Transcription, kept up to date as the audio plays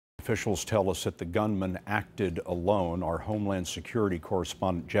Officials tell us that the gunman acted alone. Our Homeland Security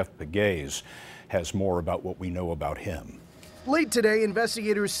correspondent Jeff Pegues has more about what we know about him. Late today,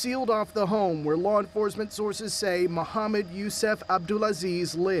 investigators sealed off the home where law enforcement sources say Muhammad Youssef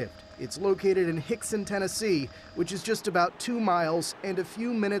Abdulazeez lived. It's located in Hickson, Tennessee, which is just about 2 miles and a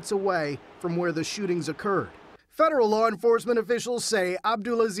few minutes away from where the shootings occurred. Federal law enforcement officials say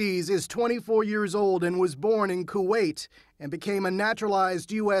Abdulazeez is 24 years old and was born in Kuwait and became a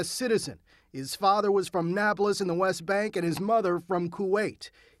naturalized U.S. citizen. His father was from Nablus in the West Bank and his mother from Kuwait.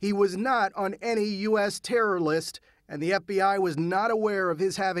 He was not on any U.S. terror list, and the FBI was not aware of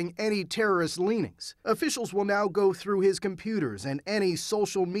his having any terrorist leanings. Officials will now go through his computers and any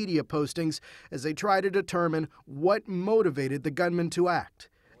social media postings as they try to determine what motivated the gunman to act.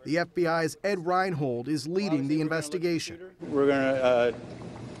 The FBI's Ed Reinhold is leading the investigation. We're going to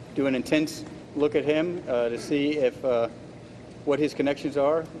do an intense look at him to see if what his connections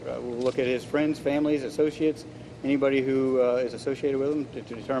are. We'll look at his friends, families, associates, anybody who is associated with him to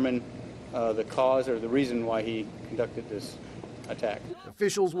determine the cause or the reason why he conducted this attack.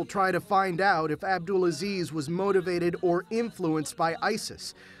 Officials will try to find out if Abdulazeez was motivated or influenced by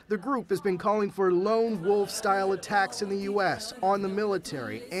ISIS. The group has been calling for lone wolf-style attacks in the U.S. on the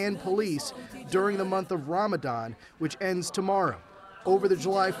military and police during the month of Ramadan, which ends tomorrow. Over the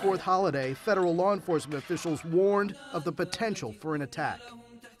July 4th holiday, federal law enforcement officials warned of the potential for an attack.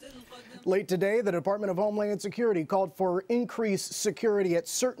 Late today, the Department of Homeland Security called for increased security at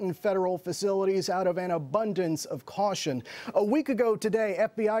certain federal facilities out of an abundance of caution. A week ago today,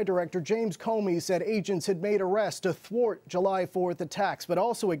 FBI Director James Comey said agents had made arrests to thwart July 4th attacks, but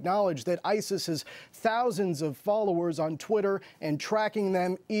also acknowledged that ISIS has thousands of followers on Twitter and tracking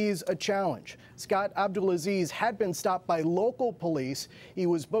them is a challenge. Scott Abdulazeez had been stopped by local police. He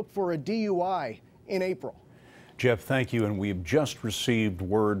was booked for a DUI in April. Jeff, thank you. And we've just received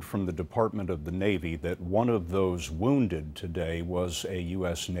word from the Department of the Navy that one of those wounded today was a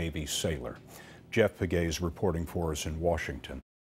U.S. Navy sailor. Jeff Pegues reporting for us in Washington.